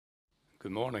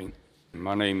Good morning.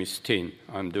 My name is Tim.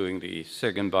 I'm doing the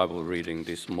second Bible reading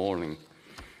this morning,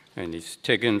 and it's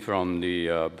taken from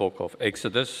the book of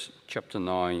Exodus, chapter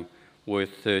 9, verse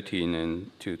 13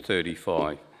 and to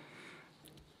 35.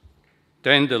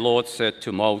 Then the Lord said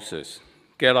to Moses,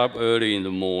 "Get up early in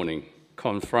the morning,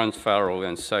 confront Pharaoh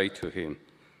and say to him,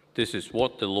 'This is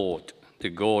what the Lord, the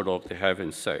God of the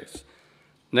heavens says.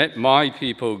 Let my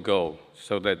people go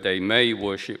so that they may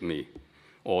worship me.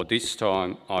 Or this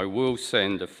time I will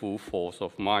send the full force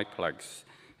of my plagues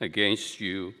against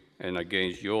you and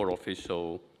against your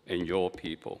official and your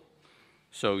people,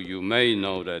 so you may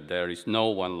know that there is no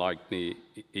one like me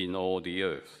in all the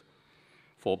earth.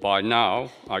 For by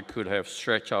now I could have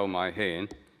stretched out my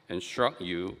hand and struck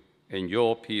you and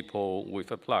your people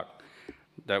with a plague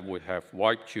that would have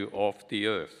wiped you off the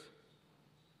earth.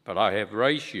 But I have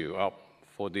raised you up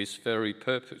for this very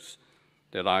purpose,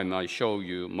 that I might show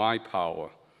you my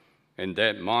power, and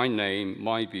that my name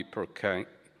might be proclaimed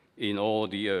in all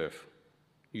the earth.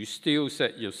 You still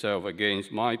set yourself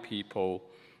against my people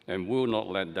and will not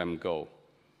let them go.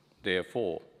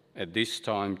 Therefore, at this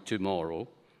time tomorrow,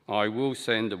 I will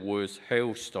send the worst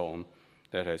hailstorm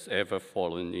that has ever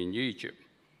fallen in Egypt,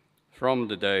 from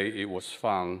the day it was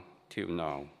found till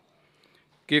now.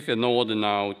 Give an order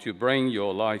now to bring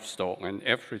your livestock and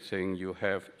everything you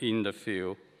have in the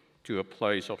field to a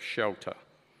place of shelter,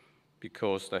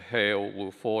 because the hail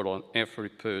will fall on every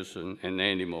person and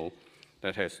animal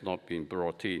that has not been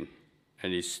brought in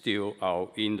and is still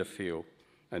out in the field,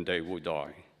 and they will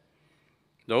die.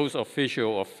 Those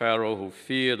officials of Pharaoh who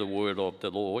fear the word of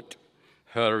the Lord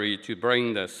hurry to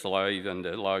bring their slave and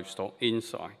their livestock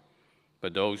inside,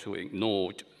 but those who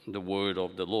ignored the word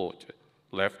of the Lord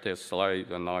left their slave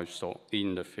and livestock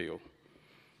in the field.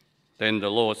 Then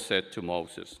the Lord said to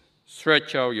Moses,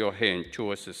 "Stretch out your hand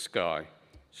towards the sky,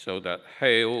 so that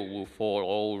hail will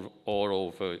fall all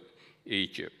over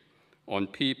Egypt, on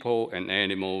people and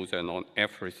animals and on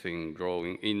everything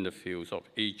growing in the fields of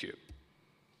Egypt."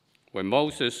 When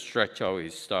Moses stretched out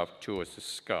his staff towards the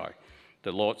sky,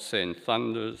 the Lord sent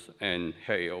thunders and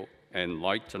hail and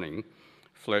lightning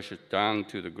flashed down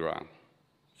to the ground.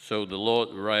 So the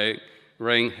Lord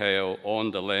rained hail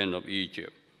on the land of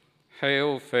Egypt.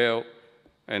 Hail fell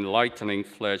and lightning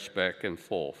flashed back and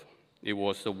forth. It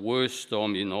was the worst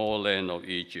storm in all land of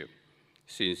Egypt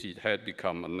since it had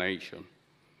become a nation.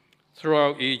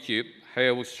 Throughout Egypt,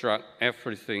 hail struck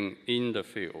everything in the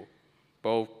field,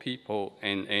 both people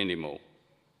and animal.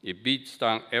 It beat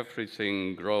down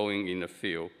everything growing in the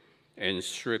field and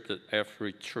stripped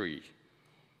every tree.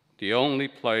 The only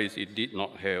place it did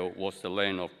not hail was the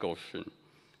land of Goshen,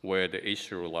 where the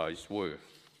Israelites were.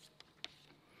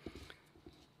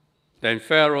 Then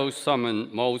Pharaoh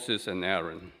summoned Moses and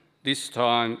Aaron. "This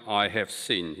time I have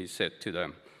sinned," he said to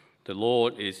them. "The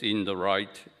Lord is in the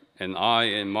right, and I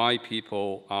and my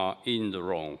people are in the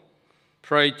wrong.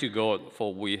 Pray to God,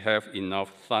 for we have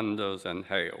enough thunders and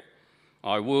hail.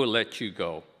 I will let you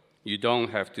go. You don't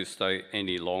have to stay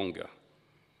any longer."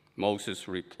 Moses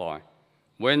replied,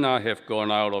 "When I have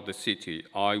gone out of the city,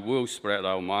 I will spread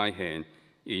out my hand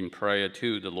in prayer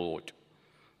to the Lord.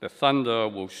 The thunder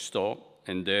will stop,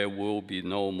 and there will be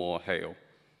no more hail,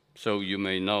 so you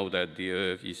may know that the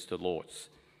earth is the Lord's.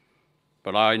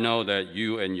 But I know that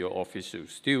you and your officials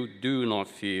still do not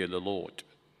fear the Lord.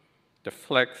 The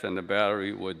flax and the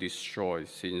barley were destroyed,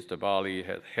 since the barley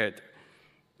had head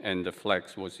and the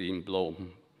flax was in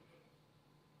bloom.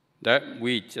 That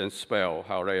wheat and spelt,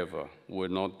 however, were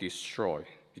not destroyed,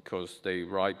 because they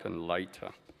ripened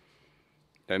later."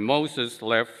 Then Moses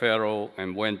left Pharaoh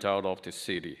and went out of the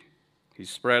city. He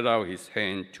spread out his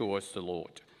hand towards the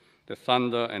Lord. The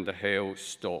thunder and the hail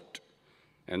stopped,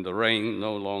 and the rain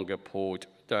no longer poured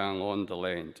down on the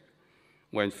land.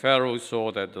 When Pharaoh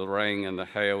saw that the rain and the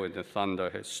hail and the thunder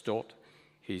had stopped,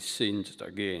 he sinned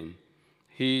again.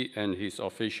 He and his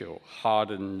officials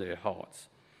hardened their hearts.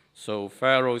 So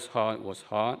Pharaoh's heart was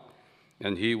hard,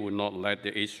 and he would not let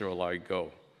the Israelites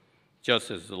go, just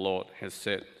as the Lord had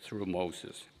said through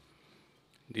Moses.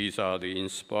 These are the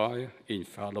inspired,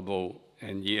 infallible,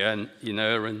 and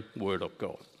inerrant Word of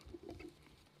God.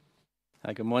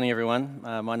 Good morning, everyone.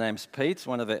 My name's Pete,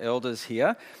 one of the elders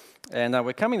here, and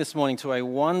we're coming this morning to a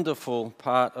wonderful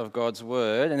part of God's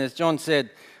Word, and as John said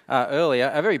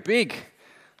earlier, a very big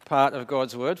part of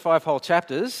God's Word, 5 whole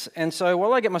chapters. And so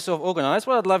while I get myself organised,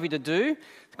 what I'd love you to do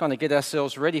to kind of get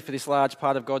ourselves ready for this large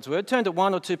part of God's Word, turn to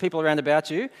one or two people around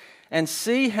about you and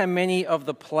see how many of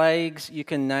the plagues you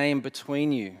can name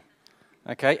between you.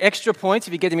 Okay, extra points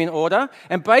if you get them in order.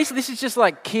 And basically, this is just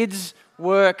like kids'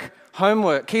 work,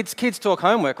 homework. Kids talk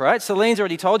homework, right? Celine's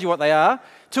already told you what they are.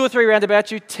 2 or 3 round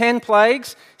about you, 10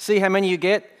 plagues. See how many you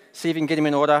get. See if you can get them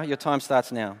in order. Your time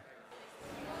starts now.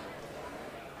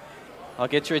 I'll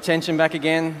get your attention back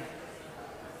again.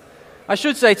 I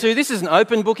should say too, this is an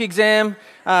open book exam,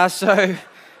 so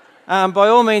by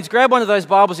all means, grab one of those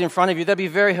Bibles in front of you. That'd be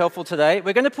very helpful today.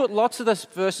 We're going to put lots of those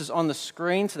verses on the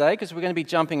screen today because we're going to be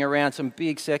jumping around some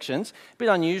big sections. A bit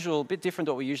unusual, a bit different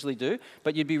to what we usually do,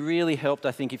 but you'd be really helped,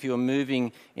 I think, if you were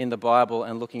moving in the Bible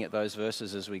and looking at those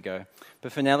verses as we go.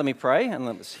 But for now, let me pray and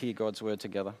let's hear God's word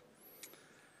together.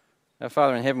 Our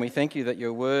Father in heaven, we thank you that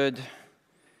your word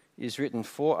is written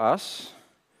for us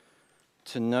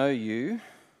to know you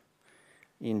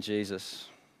in Jesus.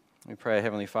 We pray,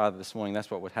 Heavenly Father, this morning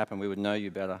that's what would happen. We would know you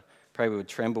better. Pray we would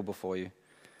tremble before you.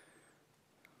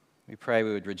 We pray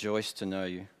we would rejoice to know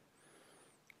you.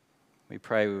 We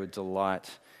pray we would delight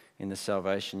in the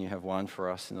salvation you have won for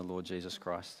us in the Lord Jesus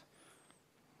Christ.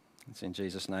 It's in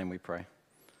Jesus' name we pray.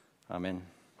 Amen.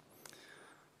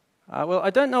 Well, I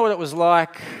don't know what it was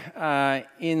like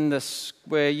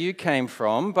where you came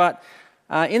from, but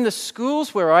in the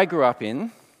schools where I grew up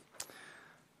in,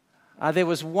 there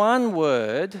was one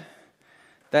word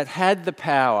that had the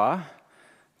power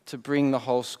to bring the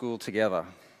whole school together.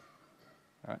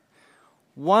 Right?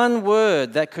 One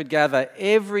word that could gather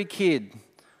every kid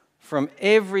from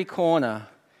every corner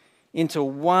into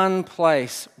one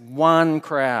place, one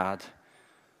crowd.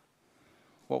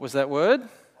 What was that word?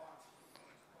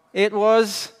 It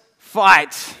was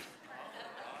fight.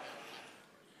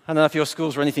 I don't know if your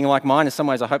schools were anything like mine. In some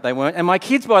ways, I hope they weren't. And my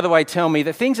kids, by the way, tell me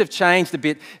that things have changed a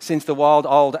bit since the wild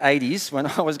old 80s when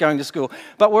I was going to school.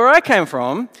 But where I came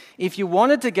from, if you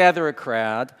wanted to gather a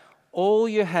crowd, all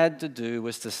you had to do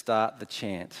was to start the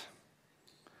chant.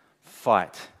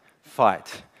 Fight,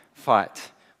 fight,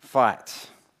 fight, fight.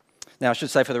 Now, I should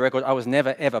say for the record, I was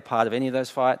never, ever part of any of those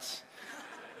fights,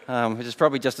 which is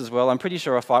probably just as well. I'm pretty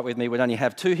sure a fight with me would only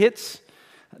have 2 hits,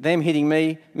 them hitting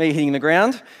me hitting the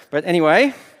ground. But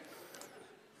anyway,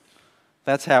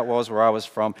 that's how it was where I was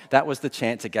from. That was the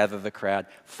chant to gather the crowd.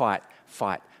 Fight,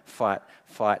 fight, fight,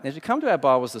 fight. And as we come to our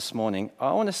Bibles this morning,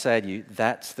 I want to say to you,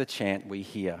 that's the chant we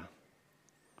hear.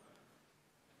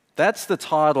 That's the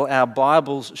title our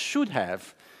Bibles should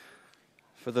have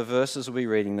for the verses we'll be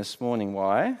reading this morning.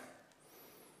 Why?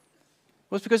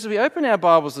 Well, it's because as we open our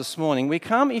Bibles this morning, we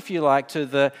come, if you like, to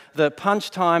the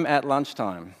punch time at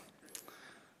lunchtime.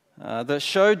 The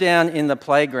showdown in the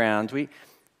playground.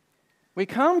 We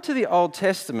come to the Old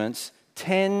Testament's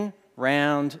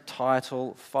 10-round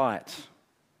title fight.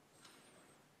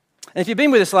 And if you've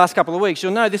been with us the last couple of weeks,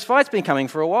 you'll know this fight's been coming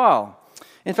for a while.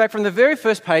 In fact, from the very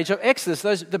first page of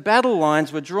Exodus, the battle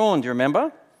lines were drawn, do you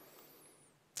remember?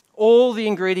 All the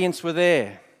ingredients were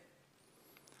there.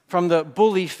 From the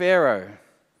bully Pharaoh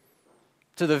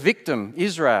to the victim,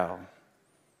 Israel,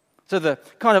 to the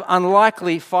kind of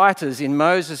unlikely fighters in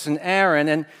Moses and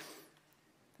Aaron,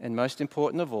 and most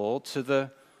important of all, to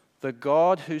the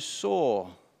God who saw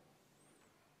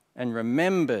and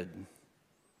remembered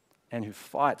and who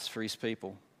fights for his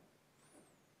people.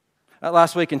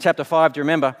 Last week in chapter 5, do you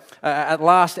remember? At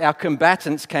last our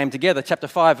combatants came together. Chapter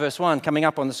 5, verse 1, coming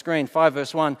up on the screen, 5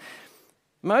 verse 1.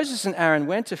 Moses and Aaron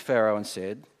went to Pharaoh and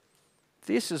said,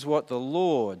 "This is what the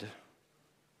Lord,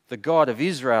 the God of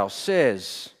Israel,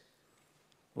 says.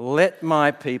 Let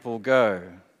my people go."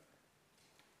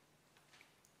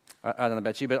 I don't know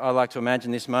about you, but I like to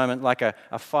imagine this moment like a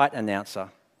fight announcer,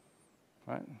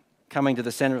 right? Coming to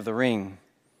the center of the ring,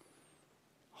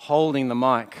 holding the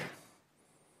mic,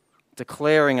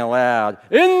 declaring aloud,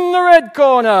 "In the red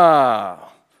corner,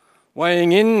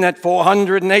 weighing in at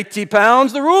 480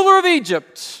 pounds, the ruler of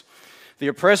Egypt, the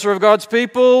oppressor of God's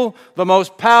people, the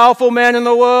most powerful man in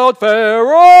the world,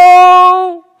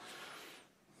 Pharaoh."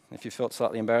 If you felt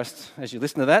slightly embarrassed as you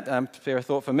listen to that, fair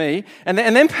thought for me. And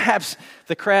then perhaps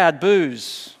the crowd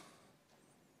boos.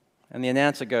 And the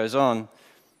announcer goes on.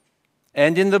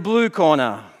 "And in the blue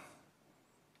corner,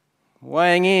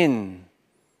 weighing in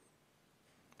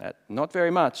at not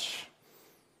very much,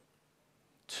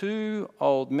 2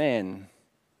 old men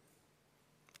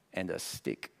and a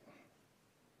stick."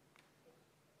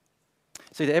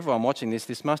 See, to everyone watching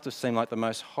this must have seemed like the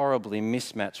most horribly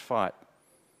mismatched fight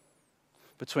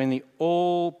between the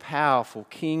all-powerful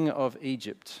king of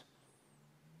Egypt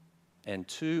and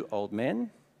 2 old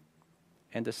men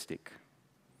and a stick.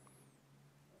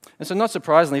 And so not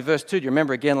surprisingly, verse 2, do you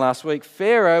remember again last week,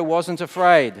 Pharaoh wasn't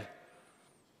afraid,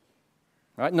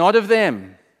 right? Not of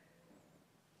them.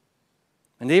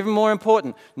 And even more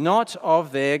important, not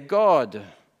of their God.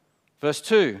 Verse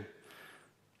 2,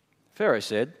 Pharaoh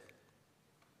said,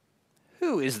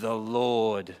 "Who is the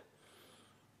Lord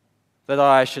that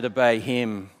I should obey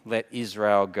him. Let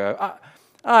Israel go.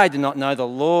 I do not know the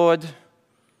Lord.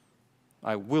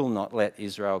 I will not let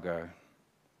Israel go.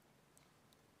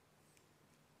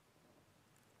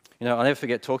 You know, I'll never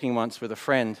forget talking once with a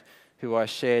friend who I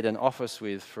shared an office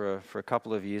with for a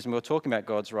couple of years, and we were talking about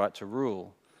God's right to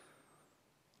rule.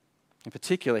 In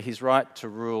particular, his right to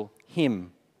rule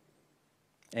him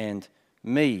and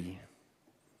me.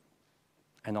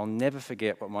 And I'll never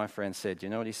forget what my friend said. Do you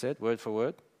know what he said, word for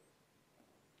word?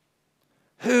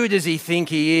 Who does he think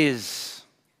he is?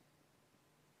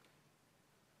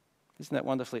 Isn't that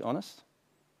wonderfully honest?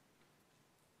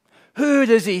 Who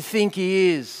does he think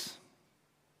he is?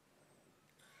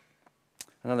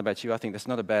 I don't know about you, I think that's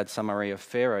not a bad summary of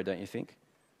Pharaoh, don't you think?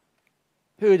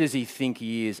 Who does he think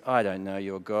he is? I don't know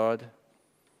your God.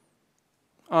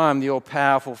 I'm the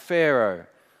all-powerful Pharaoh.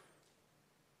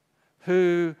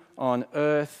 Who on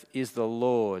earth is the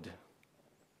Lord?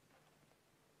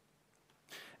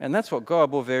 And that's what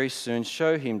God will very soon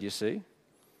show him, do you see?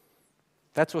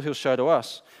 That's what he'll show to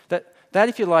us. That,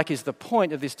 if you like, is the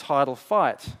point of this title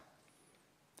fight.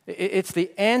 It's the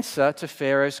answer to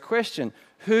Pharaoh's question.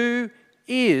 Who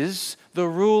is the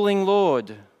ruling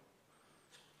Lord?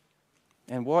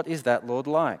 And what is that Lord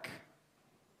like?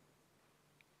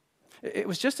 It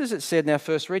was just as it said in our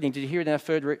first reading. Did you hear it in our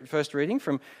first reading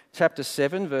from chapter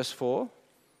 7, verse 4?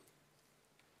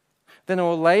 Then I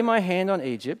will lay my hand on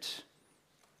Egypt,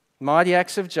 mighty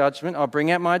acts of judgment. I'll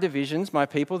bring out my divisions, my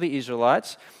people, the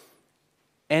Israelites,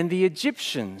 and the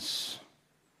Egyptians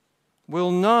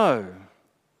will know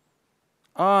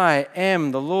I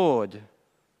am the Lord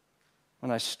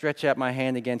when I stretch out my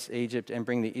hand against Egypt and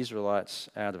bring the Israelites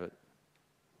out of it.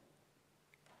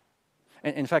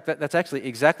 And in fact, that's actually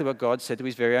exactly what God said to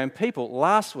his very own people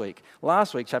last week.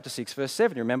 Last week, chapter 6, verse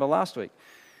 7. You remember last week?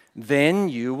 Then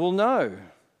you will know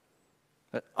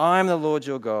that I am the Lord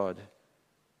your God,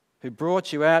 who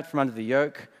brought you out from under the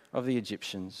yoke of the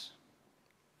Egyptians.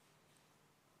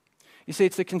 You see,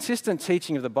 it's the consistent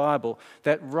teaching of the Bible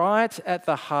that right at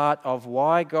the heart of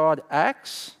why God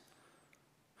acts,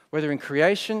 whether in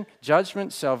creation,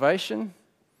 judgment, salvation,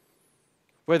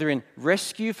 whether in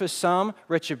rescue for some,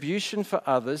 retribution for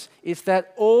others, is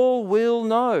that all will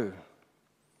know,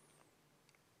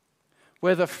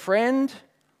 whether friend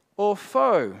or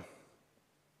foe,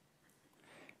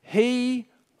 he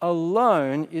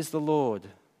alone is the Lord.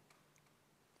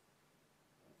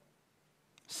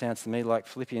 Sounds to me like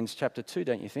Philippians chapter 2,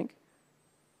 don't you think?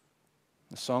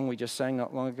 The song we just sang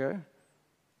not long ago.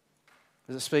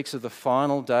 As it speaks of the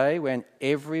final day when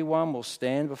everyone will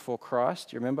stand before Christ,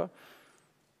 do you remember?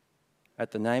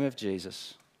 At the name of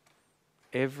Jesus,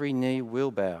 every knee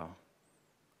will bow,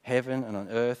 heaven and on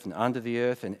earth and under the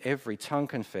earth, and every tongue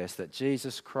confess that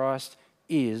Jesus Christ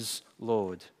is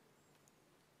Lord,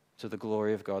 to the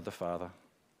glory of God the Father.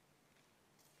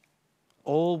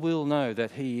 All will know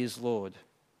that he is Lord,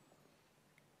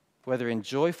 whether in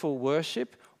joyful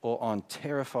worship or on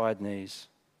terrified knees.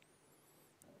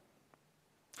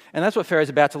 And that's what Pharaoh's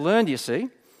about to learn, do you see?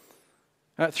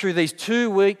 Through these 2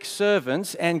 weak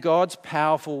servants and God's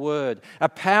powerful word. A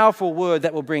powerful word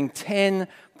that will bring 10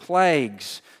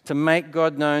 plagues to make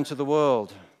God known to the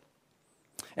world.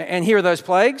 And here are those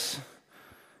plagues.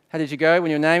 How did you go when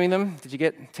you were naming them? Did you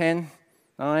get 10,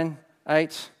 9,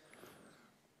 8?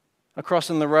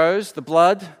 Across in the rows, the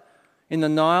blood in the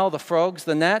Nile, the frogs,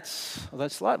 the gnats, although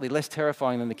it's slightly less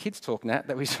terrifying than the kids' talk gnat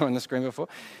that we saw on the screen before.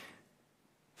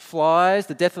 Flies,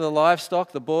 the death of the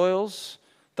livestock, the boils,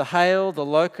 the hail, the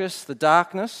locusts, the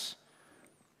darkness,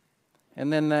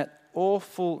 and then that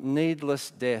awful, needless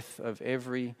death of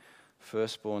every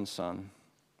firstborn son.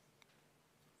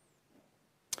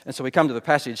 And so we come to the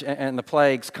passage, and the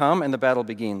plagues come, and the battle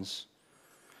begins.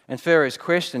 And Pharaoh's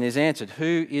question is answered.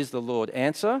 Who is the Lord?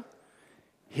 Answer,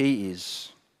 he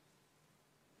is.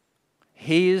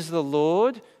 He is the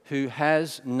Lord who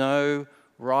has no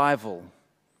rival.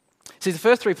 See, the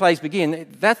first 3 plagues begin,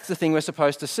 that's the thing we're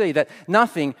supposed to see, that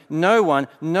nothing, no one,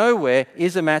 nowhere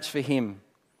is a match for him.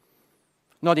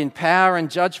 Not in power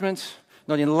and judgment,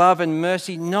 not in love and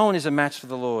mercy, no one is a match for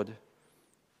the Lord.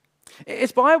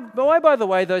 It's why, by the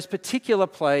way, those particular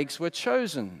plagues were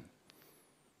chosen.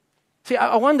 See,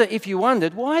 I wonder if you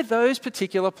wondered, why those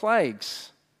particular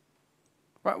plagues?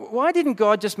 Right? Why didn't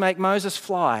God just make Moses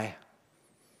fly?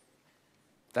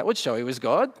 That would show he was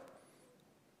God.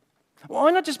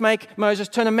 Why not just make Moses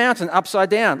turn a mountain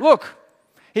upside down? Look,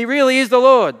 he really is the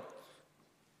Lord.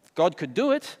 God could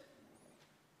do it.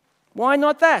 Why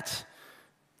not that?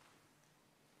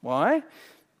 Why?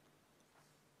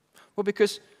 Well,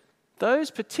 because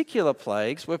those particular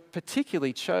plagues were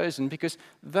particularly chosen because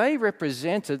they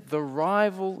represented the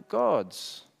rival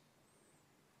gods.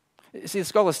 See, the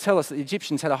scholars tell us that the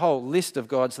Egyptians had a whole list of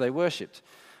gods they worshipped.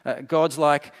 Gods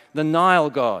like the Nile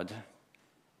god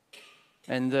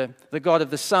and the god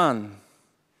of the sun,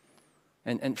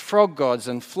 and frog gods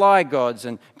and fly gods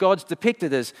and gods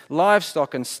depicted as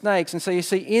livestock and snakes. And so you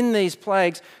see, in these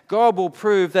plagues, God will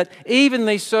prove that even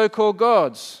these so-called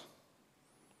gods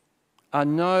are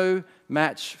no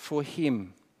match for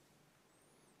him.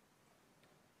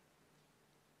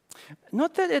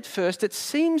 Not that at first it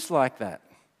seems like that.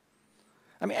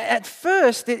 I mean, at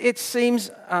first it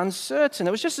seems uncertain.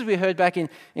 It was just as we heard back in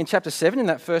chapter 7, in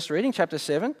that first reading, chapter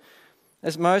 7,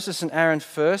 as Moses and Aaron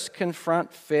first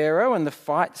confront Pharaoh and the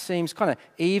fight seems kind of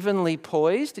evenly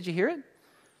poised. Did you hear it?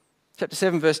 Chapter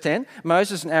 7, verse 10.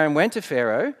 Moses and Aaron went to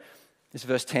Pharaoh. This is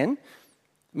verse 10.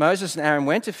 Moses and Aaron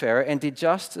went to Pharaoh and did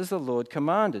just as the Lord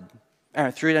commanded.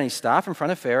 Aaron threw down his staff in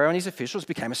front of Pharaoh and his officials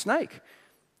became a snake.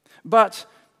 But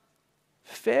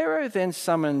Pharaoh then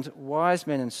summoned wise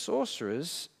men and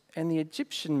sorcerers, and the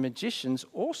Egyptian magicians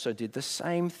also did the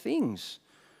same things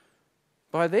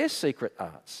by their secret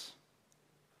arts.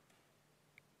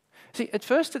 See, at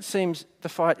first it seems the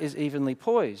fight is evenly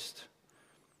poised.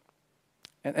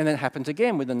 And then it happens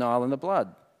again with the Nile and the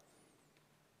blood.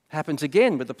 Happens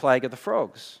again with the plague of the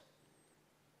frogs.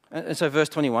 And so verse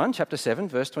 21, chapter 7,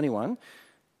 verse 21,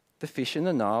 the fish in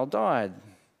the Nile died.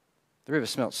 The river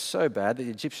smelt so bad that the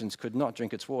Egyptians could not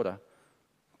drink its water.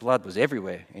 Blood was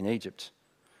everywhere in Egypt.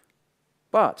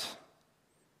 But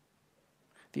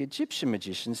the Egyptian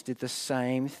magicians did the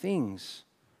same things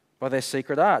by their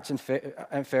secret arts,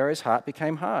 and Pharaoh's heart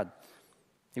became hard.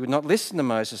 He would not listen to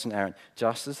Moses and Aaron,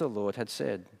 just as the Lord had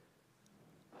said.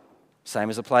 Same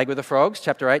as the plague with the frogs,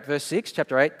 chapter 8, verse 6.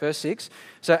 Chapter 8, verse 6.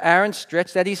 So Aaron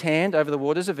stretched out his hand over the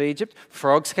waters of Egypt.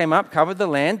 Frogs came up, covered the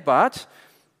land, but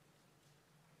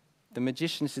the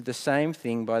magicians did the same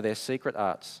thing by their secret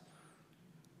arts.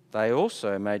 They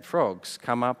also made frogs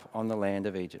come up on the land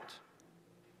of Egypt.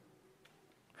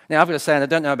 Now, I've got to say, and I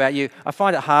don't know about you, I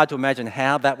find it hard to imagine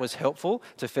how that was helpful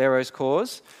to Pharaoh's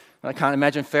cause. I can't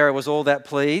imagine Pharaoh was all that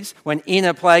pleased when in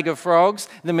a plague of frogs,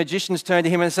 the magicians turn to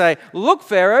him and say, "Look,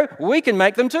 Pharaoh, we can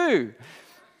make them too."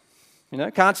 You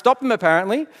know, can't stop them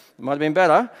apparently. It might have been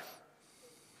better,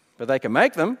 but they can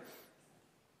make them.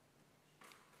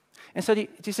 And so do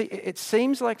you see, it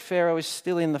seems like Pharaoh is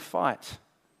still in the fight.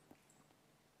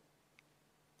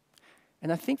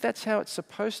 And I think that's how it's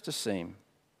supposed to seem.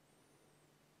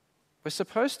 We're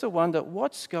supposed to wonder,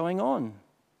 what's going on?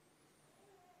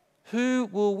 Who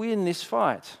will win this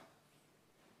fight?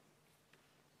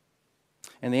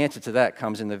 And the answer to that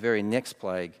comes in the very next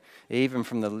plague, even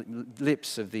from the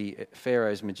lips of the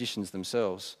Pharaoh's magicians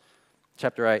themselves.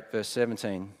 Chapter 8, verse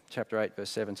 17. Chapter 8, verse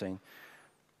 17.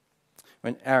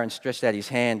 When Aaron stretched out his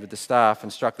hand with the staff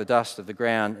and struck the dust of the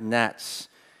ground, gnats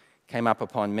came up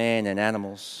upon man and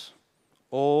animals.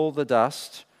 All the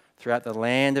dust throughout the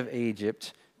land of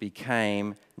Egypt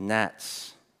became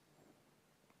gnats.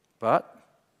 But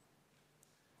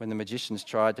when the magicians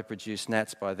tried to produce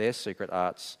gnats by their secret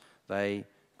arts, they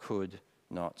could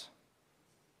not.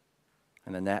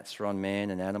 And the gnats were on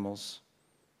man and animals.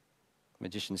 The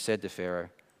magician said to Pharaoh,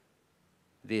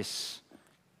 "This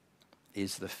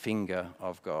is the finger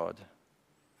of God."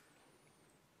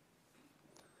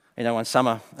 You know, one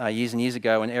summer, years and years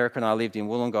ago, when Eric and I lived in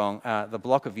Wollongong, the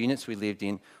block of units we lived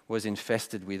in was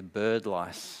infested with bird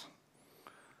lice.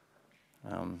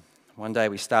 One day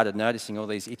we started noticing all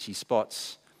these itchy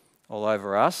spots all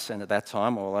over us, and at that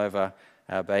time all over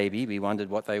our baby. We wondered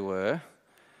what they were.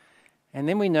 And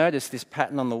then we noticed this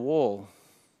pattern on the wall.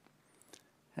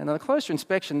 And on a closer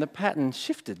inspection, the pattern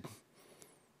shifted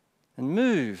and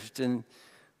moved. And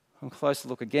on closer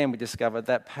look again, we discovered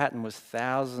that pattern was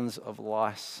thousands of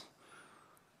lice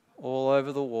all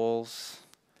over the walls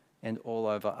and all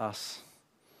over us.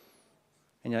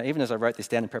 And, you know, even as I wrote this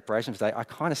down in preparation for today, I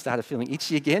kind of started feeling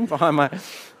itchy again behind my...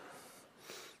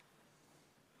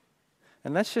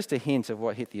 And that's just a hint of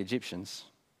what hit the Egyptians.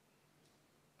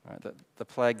 Right, the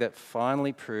plague that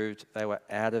finally proved they were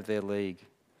out of their league.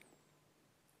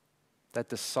 That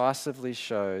decisively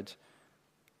showed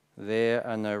there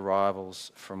are no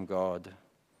rivals from God.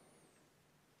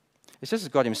 It's just as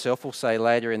God himself will say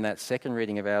later in that second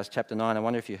reading of ours, chapter 9. I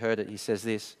wonder if you heard it. He says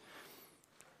this: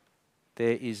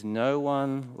 "There is no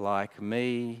one like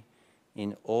me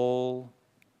in all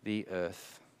the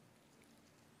earth."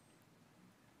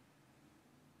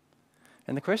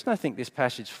 And the question I think this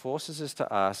passage forces us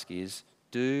to ask is,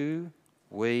 do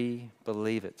we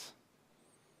believe it?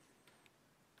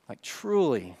 Like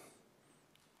truly,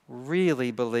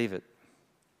 really believe it.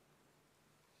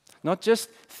 Not just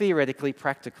theoretically,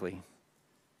 practically,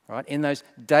 right? In those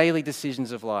daily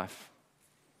decisions of life.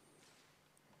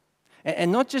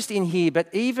 And not just in here, but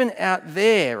even out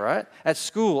there, right? At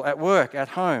school, at work, at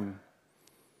home.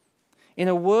 In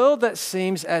a world that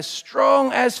seems as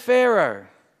strong as Pharaoh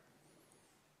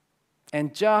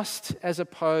and just as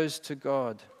opposed to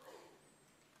God,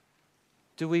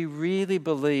 do we really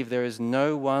believe there is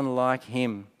no one like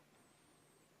him?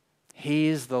 He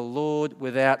is the Lord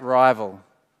without rival.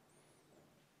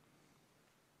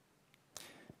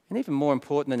 And even more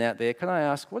important than out there, can I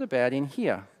ask, what about in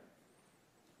here?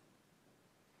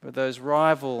 With those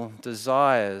rival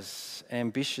desires,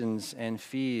 ambitions, and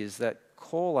fears that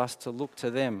call us to look to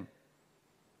them,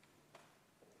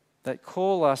 that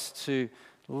call us to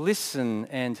listen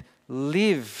and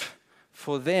live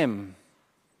for them,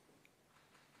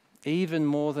 even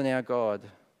more than our God.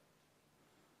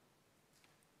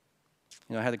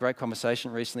 You know, I had a great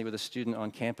conversation recently with a student on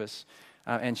campus,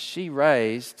 and she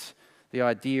raised the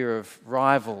idea of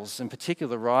rivals, in particular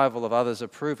the rival of others'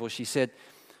 approval. She said,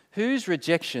 whose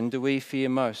rejection do we fear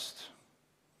most?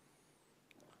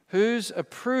 Whose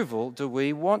approval do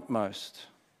we want most?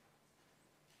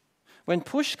 When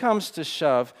push comes to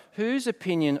shove, whose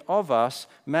opinion of us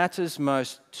matters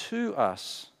most to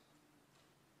us?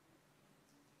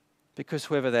 Because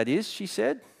whoever that is, she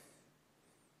said,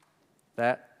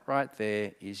 that right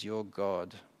there is your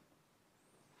God.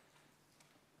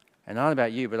 And I don't know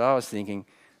about you, but I was thinking,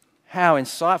 how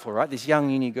insightful, right? This young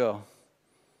uni girl.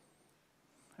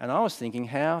 And I was thinking,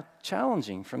 how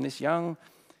challenging from this young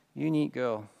uni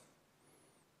girl.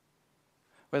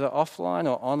 Whether offline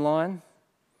or online,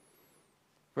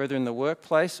 whether in the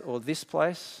workplace or this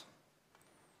place,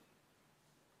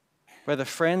 whether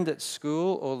friend at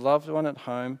school or loved one at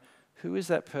home, who is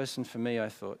that person for me, I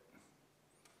thought?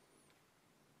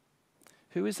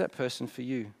 Who is that person for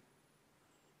you?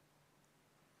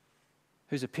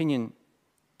 Whose opinion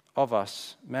of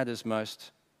us matters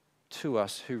most to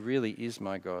us, who really is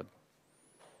my God?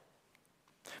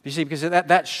 You see, because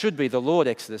that should be the Lord,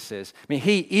 Exodus says. I mean,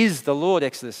 he is the Lord,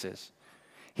 Exodus says.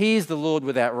 He is the Lord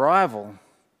without rival.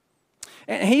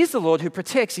 And he is the Lord who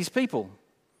protects his people.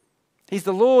 He's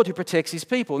the Lord who protects his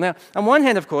people. Now, on one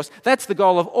hand, of course, that's the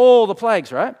goal of all the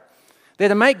plagues, right? They're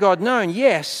to make God known,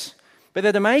 yes, but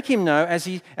they're to make him know as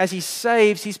he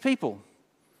saves his people.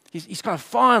 His kind of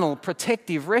final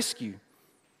protective rescue.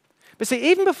 But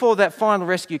see, even before that final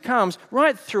rescue comes,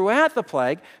 right throughout the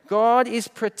plague, God is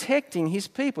protecting his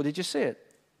people. Did you see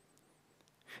it?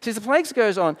 See, as the plagues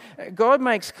goes on, God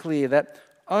makes clear that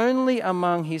only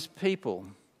among his people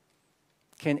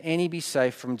can any be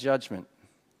safe from judgment.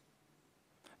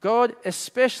 God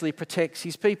especially protects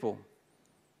his people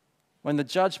when the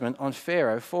judgment on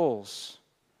Pharaoh falls.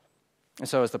 And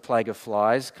so as the plague of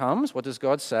flies comes, what does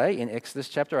God say in Exodus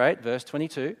chapter 8, verse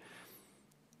 22?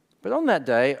 But on that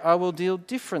day I will deal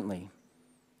differently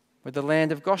with the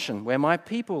land of Goshen, where my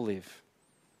people live.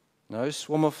 No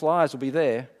swarm of flies will be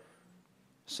there,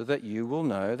 so that you will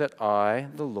know that I,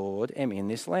 the Lord, am in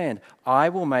this land. I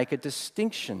will make a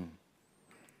distinction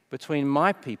between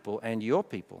my people and your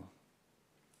people.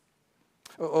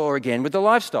 Or again with the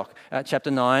livestock, chapter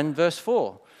 9, verse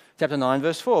 4. Chapter 9,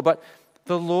 verse 4. But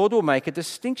the Lord will make a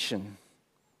distinction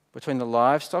between the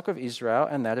livestock of Israel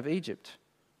and that of Egypt,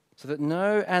 so that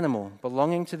no animal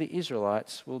belonging to the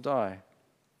Israelites will die.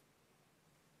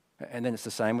 And then it's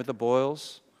the same with the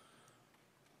boils,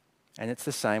 and it's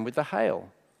the same with the hail,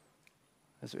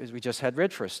 as we just had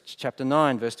read for us, chapter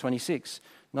 9, verse 26,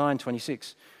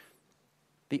 9:26.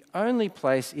 The only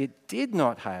place it did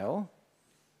not hail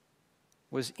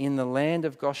was in the land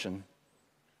of Goshen,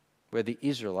 where the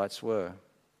Israelites were.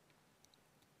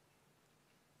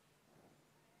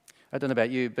 I don't know about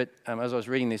you, but as I was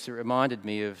reading this, it reminded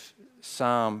me of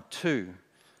Psalm 2,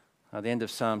 the end of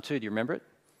Psalm 2. Do you remember it?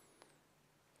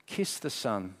 Kiss the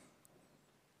Son,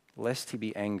 lest he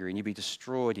be angry and you be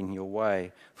destroyed in your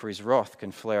way, for his wrath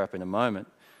can flare up in a moment.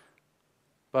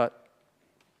 But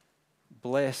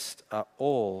blessed are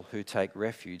all who take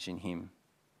refuge in him.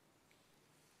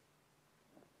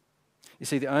 You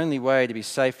see, the only way to be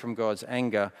safe from God's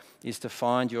anger is to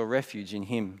find your refuge in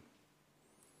him.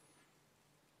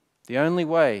 The only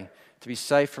way to be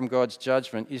safe from God's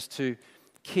judgment is to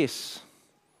kiss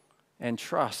and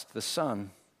trust the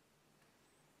Son.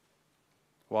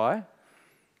 Why?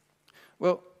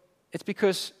 Well, it's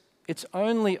because it's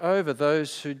only over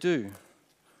those who do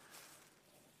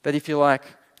that, if you like,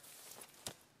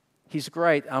 his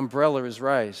great umbrella is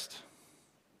raised.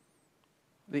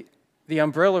 The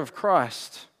umbrella of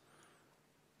Christ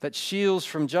that shields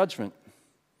from judgment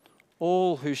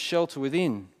all who shelter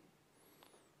within.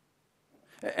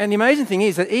 And the amazing thing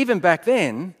is that even back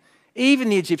then, even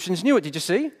the Egyptians knew it. Did you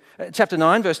see? Chapter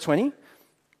 9, verse 20.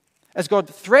 As God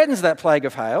threatens that plague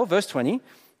of hail, verse 20,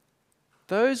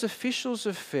 those officials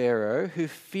of Pharaoh who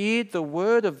feared the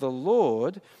word of the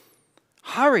Lord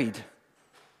hurried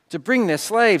to bring their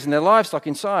slaves and their livestock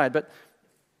inside. But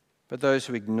those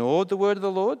who ignored the word of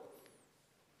the Lord,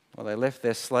 well, they left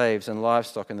their slaves and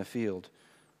livestock in the field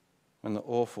when the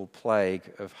awful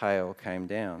plague of hail came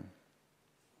down.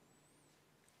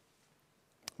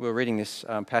 We were reading this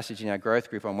passage in our growth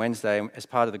group on Wednesday, and as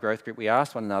part of the growth group, we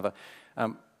asked one another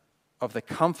of the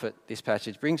comfort this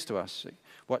passage brings to us.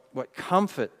 What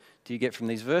comfort do you get from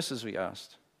these verses, we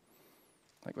asked?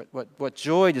 Like what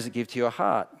joy does it give to your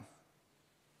heart?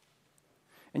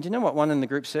 And do you know what one in the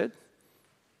group said?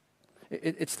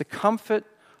 It's the comfort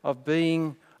of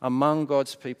being among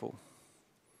God's people.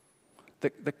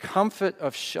 The comfort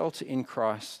of shelter in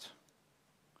Christ.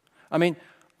 I mean,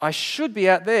 I should be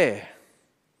out there,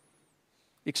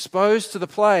 exposed to the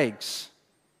plagues.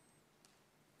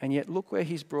 And yet look where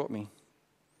he's brought me.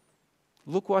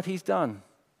 Look what he's done,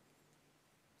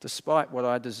 despite what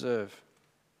I deserve.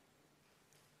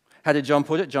 How did John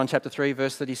put it? John chapter 3,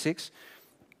 verse 36.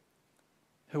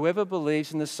 Whoever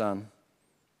believes in the Son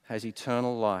has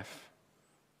eternal life,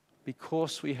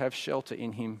 because we have shelter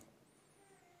in him.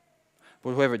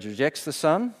 But whoever rejects the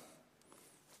Son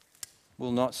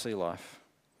will not see life,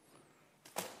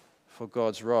 for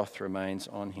God's wrath remains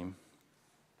on him.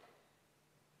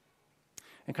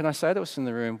 And can I say to us in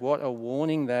the room, what a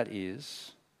warning that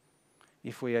is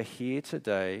if we are here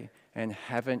today and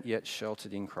haven't yet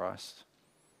sheltered in Christ.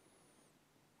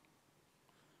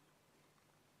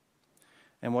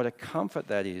 And what a comfort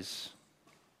that is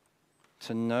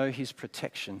to know his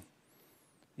protection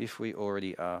if we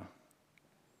already are.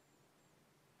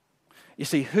 You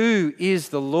see, who is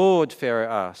the Lord?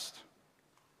 Pharaoh asked.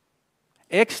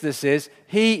 Exodus says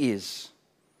he is.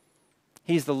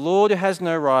 He's the Lord who has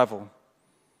no rival.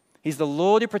 He's the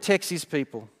Lord who protects his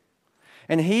people.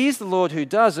 And he's the Lord who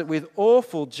does it with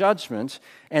awful judgment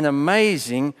and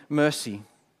amazing mercy.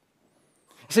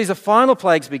 See, as the final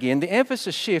plagues begin, the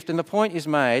emphasis shifts and the point is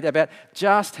made about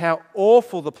just how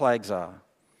awful the plagues are.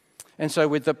 And so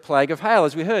with the plague of hail,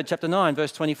 as we heard, chapter 9,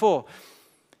 verse 24,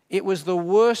 it was the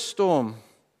worst storm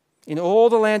in all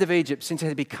the land of Egypt since it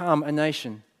had become a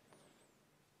nation.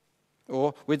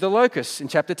 Or with the locusts in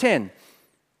chapter 10.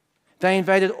 They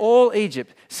invaded all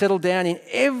Egypt, settled down in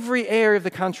every area of the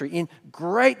country in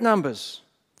great numbers.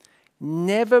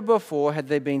 Never before had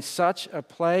there been such a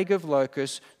plague of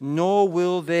locusts, nor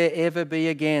will there ever be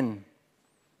again.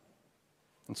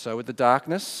 And so with the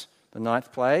darkness, the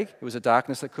ninth plague, it was a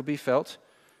darkness that could be felt.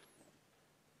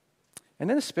 And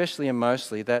then especially and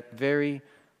mostly that very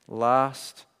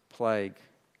last plague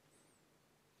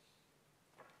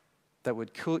that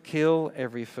would kill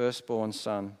every firstborn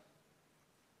son.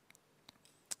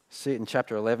 See it in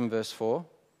chapter 11, verse 4.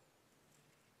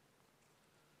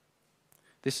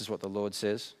 This is what the Lord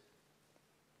says.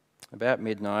 About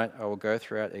midnight, I will go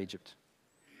throughout Egypt.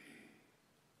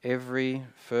 Every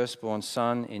firstborn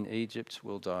son in Egypt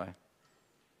will die.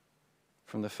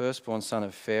 From the firstborn son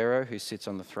of Pharaoh, who sits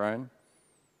on the throne,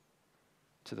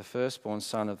 to the firstborn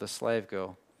son of the slave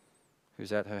girl,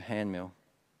 who's at her handmill,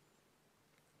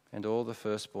 and all the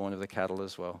firstborn of the cattle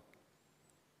as well.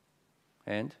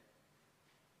 And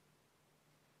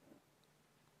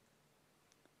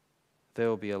there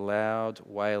will be a loud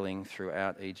wailing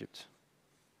throughout Egypt,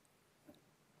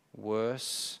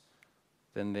 worse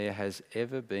than there has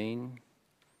ever been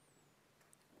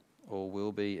or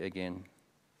will be again.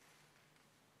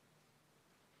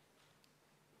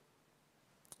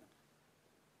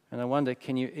 And I wonder,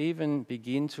 can you even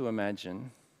begin to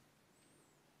imagine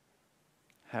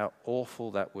how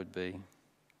awful that would be?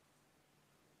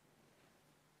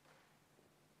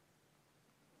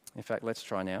 In fact, let's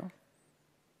try now.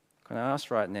 Can I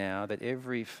ask right now that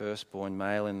every firstborn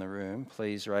male in the room,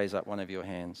 please raise up one of your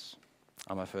hands.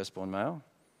 I'm a firstborn male.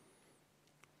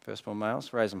 Firstborn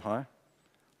males, raise them high.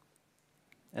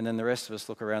 And then the rest of us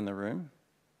look around the room.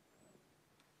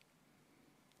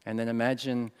 And then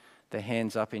imagine the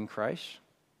hands up in creche.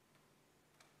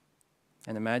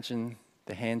 And imagine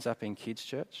the hands up in kids'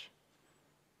 church.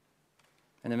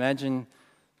 And imagine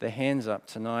the hands up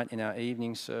tonight in our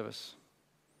evening service.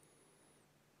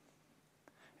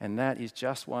 And that is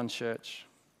just one church.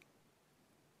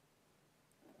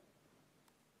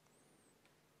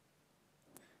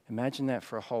 Imagine that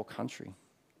for a whole country.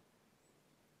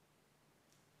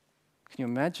 Can you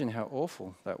imagine how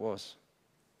awful that was?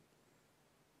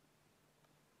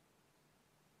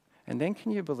 And then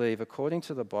can you believe, according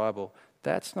to the Bible,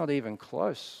 that's not even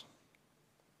close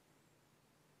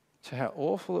to how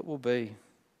awful it will be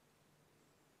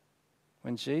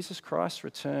when Jesus Christ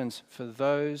returns for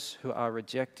those who are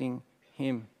rejecting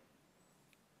him.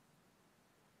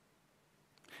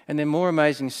 And then more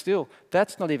amazing still,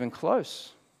 that's not even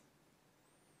close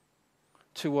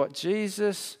to what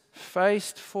Jesus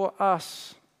faced for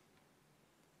us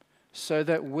so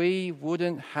that we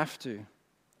wouldn't have to.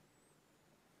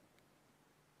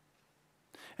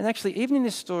 And actually, even in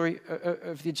this story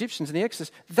of the Egyptians and the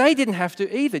Exodus, they didn't have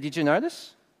to either. Did you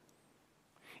notice?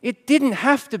 It didn't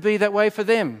have to be that way for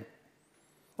them.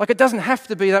 Like it doesn't have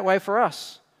to be that way for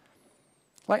us.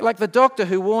 Like the doctor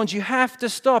who warns you have to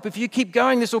stop. If you keep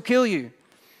going, this will kill you.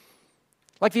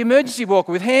 Like the emergency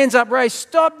walker with hands up raised,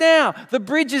 stop now, the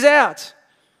bridge is out.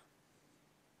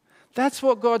 That's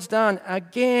what God's done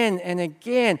again and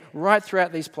again right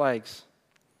throughout these plagues.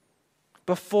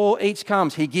 Before each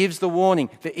comes, he gives the warning,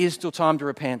 there is still time to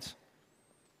repent.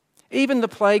 Even the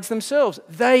plagues themselves,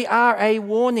 they are a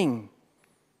warning.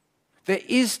 There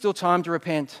is still time to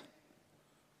repent.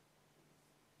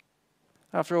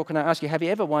 After all, can I ask you, have you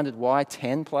ever wondered why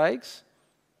 10 plagues?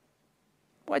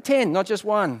 Why 10, not just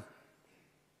one?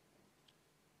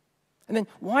 And then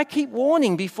why keep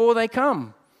warning before they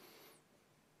come?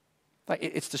 Like,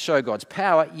 it's to show God's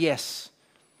power, yes.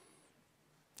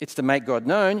 It's to make God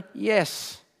known,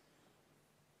 yes.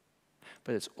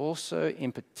 But it's also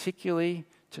in particularly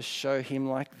to show him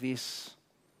like this,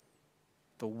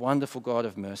 the wonderful God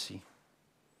of mercy.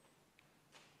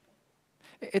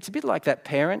 It's a bit like that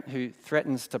parent who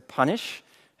threatens to punish.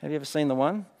 Have you ever seen the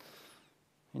one?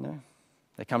 You know,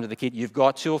 they come to the kid, you've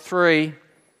got till 3.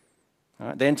 All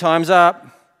right, then time's up.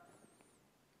 And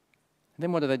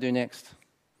then what do they do next?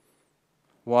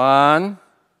 1,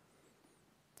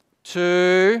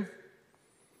 2,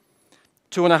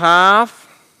 2.5,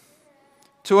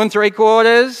 2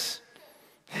 3/4.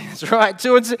 That's right, 2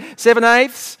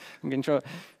 7/8. I'm getting try.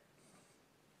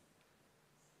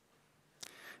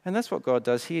 And that's what God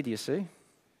does here, do you see?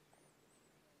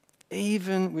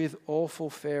 Even with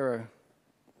awful Pharaoh.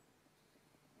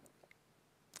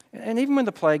 And even when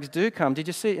the plagues do come, did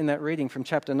you see it in that reading from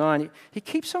chapter 9? He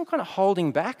keeps on kind of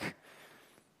holding back,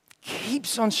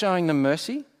 keeps on showing them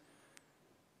mercy.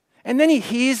 And then he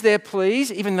hears their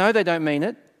pleas, even though they don't mean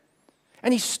it.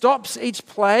 And he stops each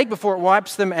plague before it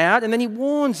wipes them out. And then he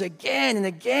warns again and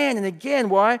again and again.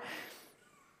 Why?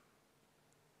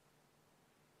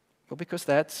 Well, because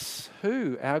that's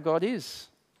who our God is.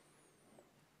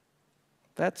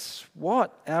 That's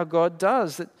what our God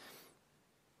does.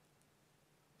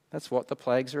 That's what the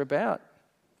plagues are about.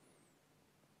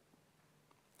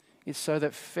 It's so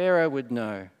that Pharaoh would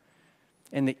know,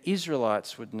 and the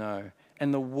Israelites would know,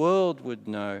 and the world would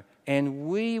know, and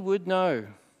we would know.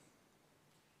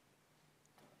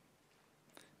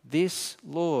 This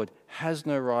Lord has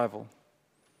no rival.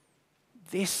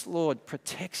 This Lord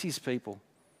protects his people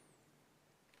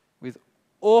with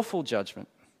awful judgment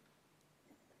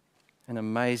and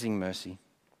amazing mercy.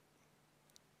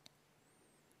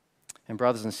 And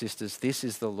brothers and sisters, this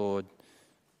is the Lord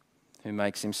who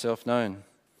makes himself known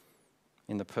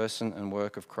in the person and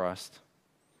work of Christ.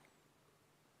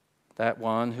 That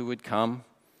one who would come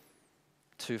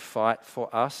to fight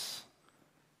for us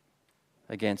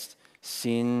against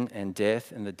sin and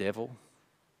death and the devil.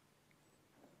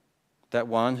 That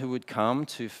one who would come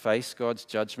to face God's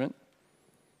judgment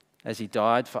as he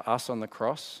died for us on the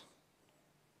cross.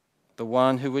 The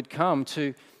one who would come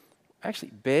to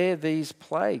actually bear these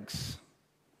plagues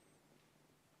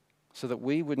so that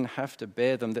we wouldn't have to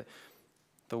bear them.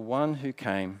 The one who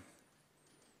came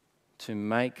to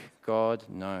make God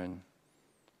known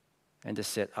and to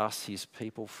set us, his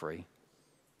people, free.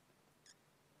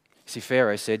 See,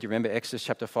 Pharaoh said, you remember Exodus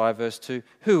chapter 5, verse 2,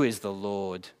 who is the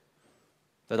Lord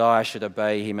that I should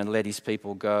obey him and let his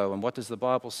people go? And what does the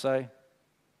Bible say?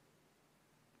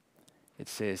 It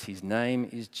says his name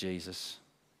is Jesus.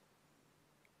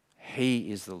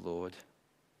 He is the Lord,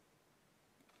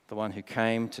 the one who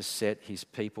came to set his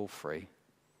people free.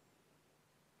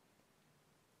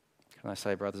 Can I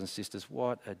say, brothers and sisters,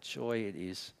 what a joy it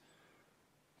is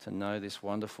to know this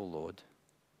wonderful Lord.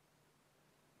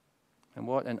 And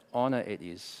what an honor it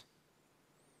is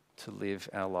to live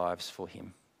our lives for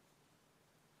him.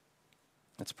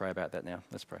 Let's pray about that now.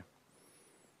 Let's pray.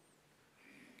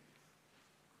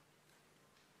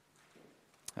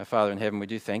 Our Father in heaven, we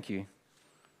do thank you.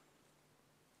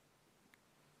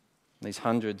 These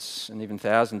hundreds and even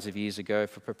thousands of years ago,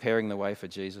 for preparing the way for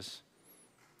Jesus,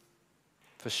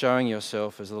 for showing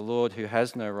yourself as the Lord who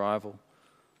has no rival,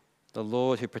 the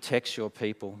Lord who protects your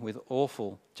people with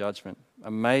awful judgment,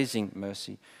 amazing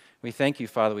mercy. We thank you,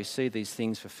 Father, we see these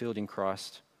things fulfilled in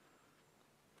Christ.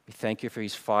 We thank you for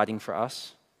his fighting for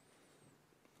us.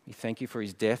 We thank you for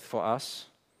his death for us,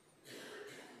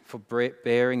 for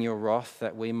bearing your wrath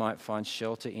that we might find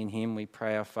shelter in him. We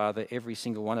pray, our Father, every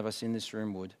single one of us in this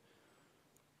room would.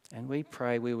 And we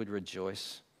pray we would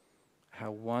rejoice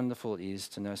how wonderful it is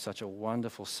to know such a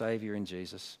wonderful Saviour in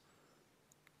Jesus.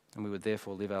 And we would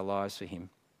therefore live our lives for him.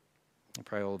 I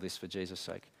pray all this for Jesus'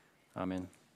 sake. Amen.